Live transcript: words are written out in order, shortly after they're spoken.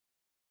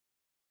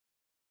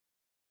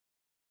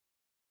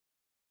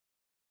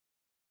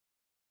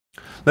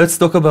Let's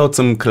talk about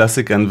some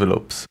classic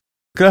envelopes.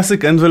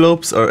 Classic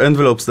envelopes are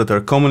envelopes that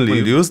are commonly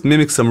used,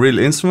 mimic some real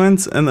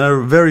instruments, and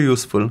are very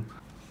useful.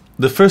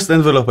 The first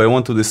envelope I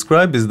want to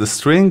describe is the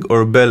string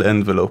or bell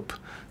envelope.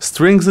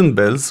 Strings and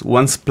bells,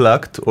 once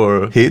plucked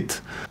or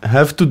hit,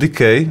 have to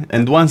decay,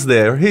 and once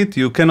they are hit,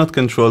 you cannot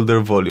control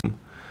their volume.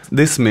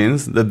 This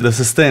means that the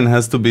sustain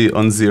has to be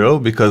on 0,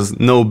 because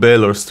no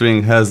bell or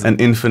string has an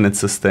infinite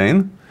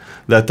sustain.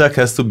 The attack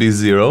has to be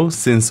 0,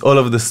 since all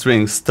of the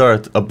strings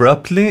start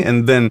abruptly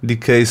and then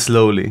decay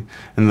slowly,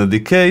 and the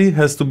decay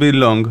has to be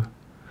long.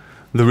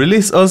 The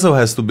release also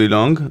has to be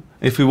long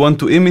if we want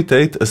to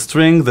imitate a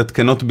string that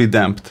cannot be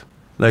damped,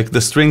 like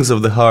the strings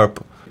of the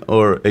harp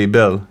or a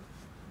bell.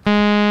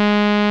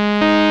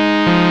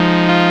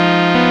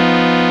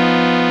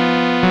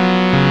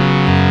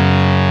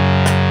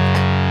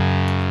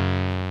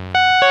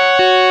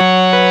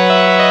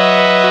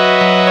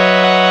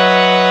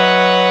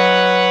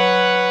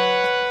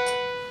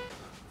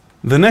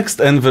 The next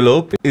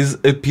envelope is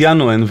a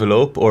piano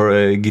envelope or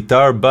a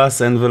guitar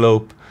bass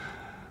envelope.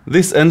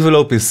 This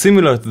envelope is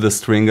similar to the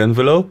string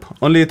envelope,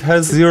 only it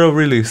has 0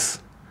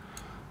 release.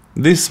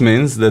 This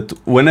means that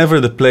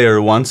whenever the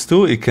player wants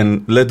to, he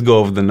can let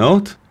go of the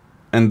note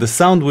and the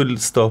sound will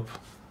stop.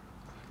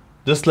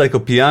 Just like a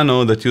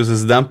piano that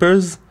uses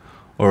dampers,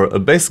 or a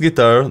bass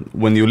guitar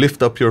when you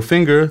lift up your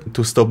finger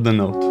to stop the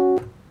note.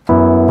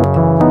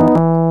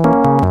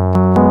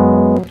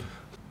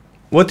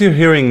 What you're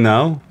hearing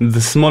now,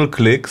 the small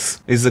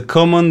clicks, is a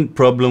common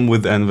problem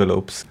with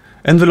envelopes.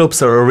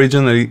 Envelopes are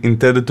originally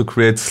intended to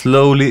create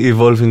slowly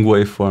evolving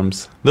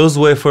waveforms. Those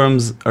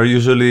waveforms are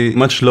usually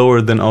much lower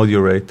than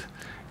audio rate.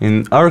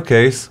 In our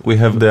case, we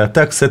have the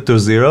attack set to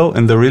 0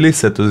 and the release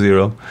set to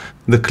 0.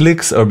 The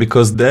clicks are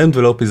because the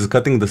envelope is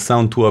cutting the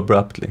sound too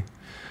abruptly.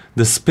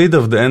 The speed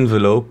of the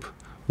envelope,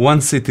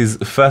 once it is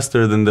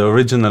faster than the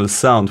original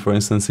sound, for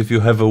instance, if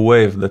you have a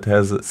wave that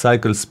has a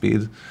cycle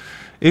speed,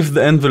 if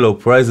the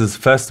envelope rises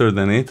faster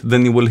than it,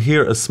 then you will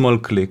hear a small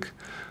click.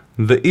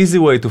 The easy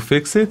way to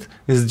fix it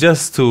is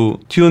just to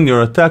tune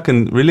your attack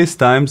and release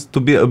times to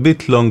be a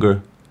bit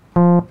longer.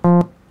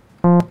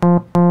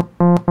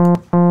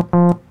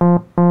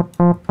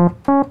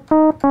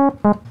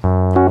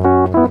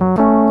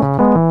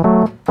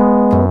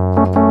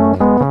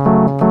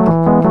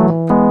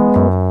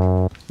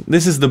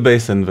 This is the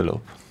bass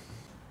envelope.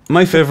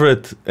 My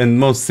favorite and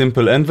most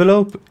simple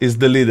envelope is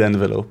the lead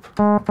envelope.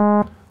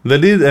 The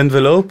lead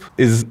envelope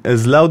is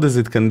as loud as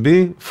it can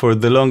be for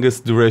the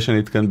longest duration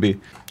it can be.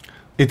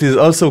 It is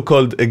also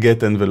called a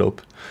get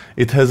envelope.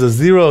 It has a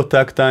 0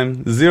 attack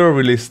time, 0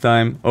 release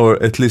time,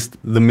 or at least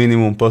the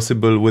minimum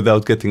possible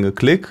without getting a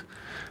click,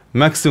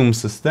 maximum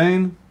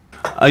sustain.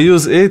 I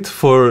use it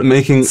for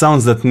making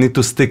sounds that need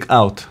to stick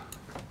out.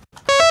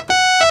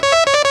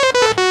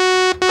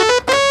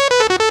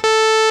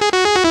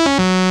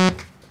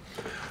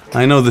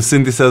 I know the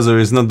synthesizer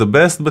is not the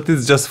best, but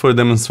it's just for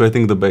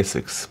demonstrating the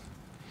basics.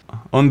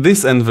 On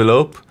this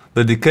envelope,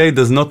 the decay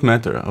does not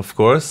matter, of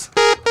course.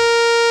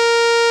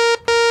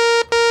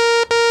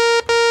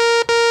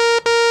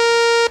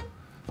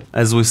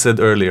 As we said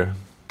earlier.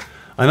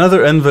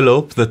 Another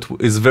envelope that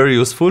is very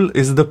useful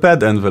is the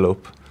pad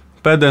envelope.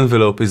 Pad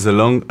envelope is a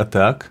long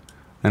attack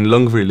and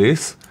long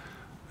release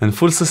and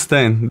full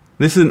sustain.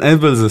 This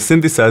enables the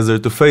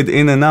synthesizer to fade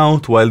in and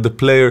out while the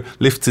player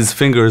lifts his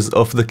fingers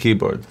off the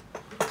keyboard.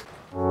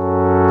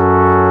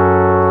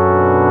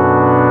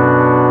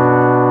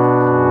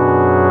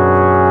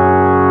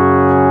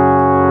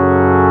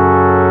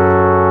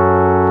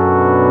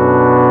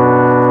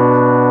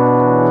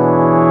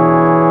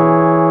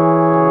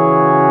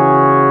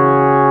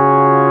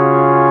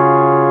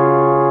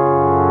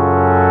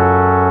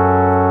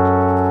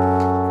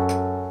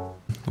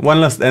 One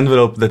last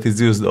envelope that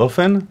is used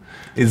often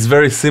is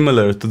very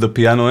similar to the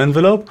piano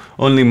envelope,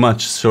 only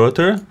much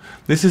shorter.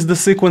 This is the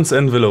sequence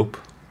envelope.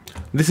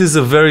 This is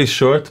a very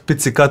short,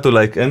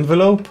 pizzicato-like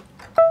envelope.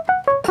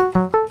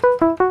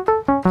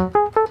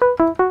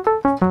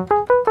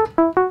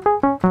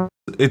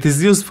 It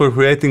is used for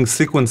creating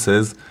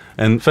sequences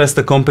and fast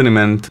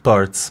accompaniment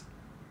parts.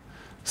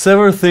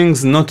 Several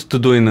things not to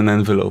do in an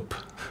envelope.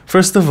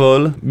 First of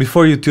all,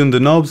 before you tune the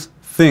knobs,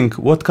 think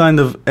what kind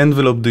of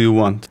envelope do you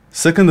want.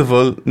 Second of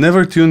all,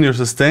 never tune your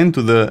sustain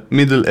to the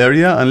middle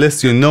area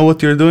unless you know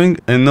what you're doing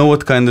and know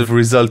what kind of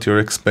result you're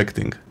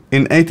expecting.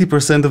 In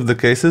 80% of the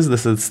cases, the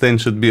sustain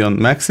should be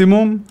on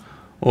maximum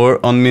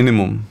or on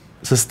minimum.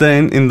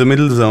 Sustain in the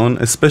middle zone,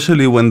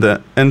 especially when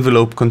the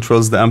envelope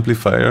controls the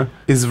amplifier,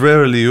 is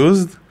rarely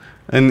used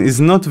and is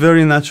not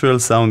very natural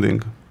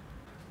sounding.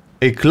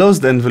 A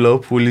closed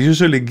envelope will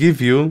usually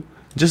give you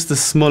just a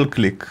small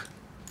click.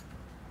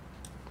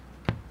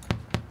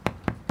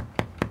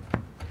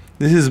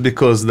 This is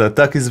because the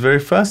attack is very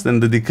fast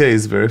and the decay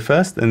is very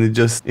fast, and it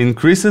just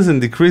increases and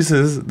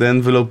decreases the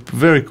envelope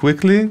very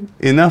quickly,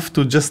 enough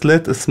to just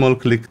let a small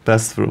click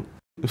pass through.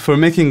 For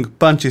making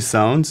punchy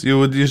sounds, you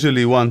would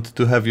usually want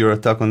to have your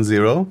attack on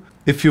 0.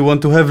 If you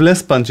want to have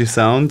less punchy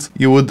sounds,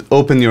 you would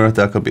open your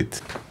attack a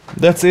bit.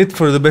 That's it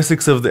for the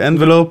basics of the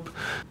envelope.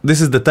 This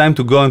is the time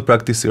to go and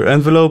practice your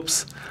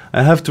envelopes.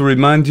 I have to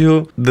remind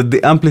you that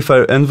the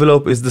amplifier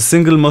envelope is the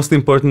single most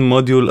important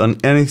module on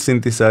any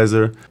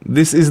synthesizer.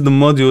 This is the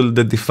module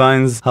that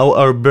defines how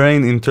our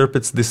brain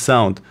interprets this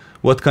sound,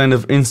 what kind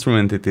of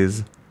instrument it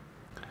is.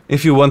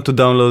 If you want to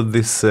download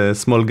this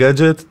small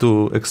gadget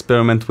to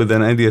experiment with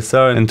an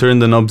ADSR and turn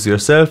the knobs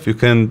yourself, you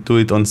can do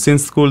it on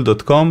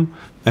synthschool.com.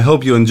 I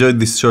hope you enjoyed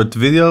this short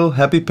video.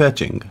 Happy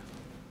patching!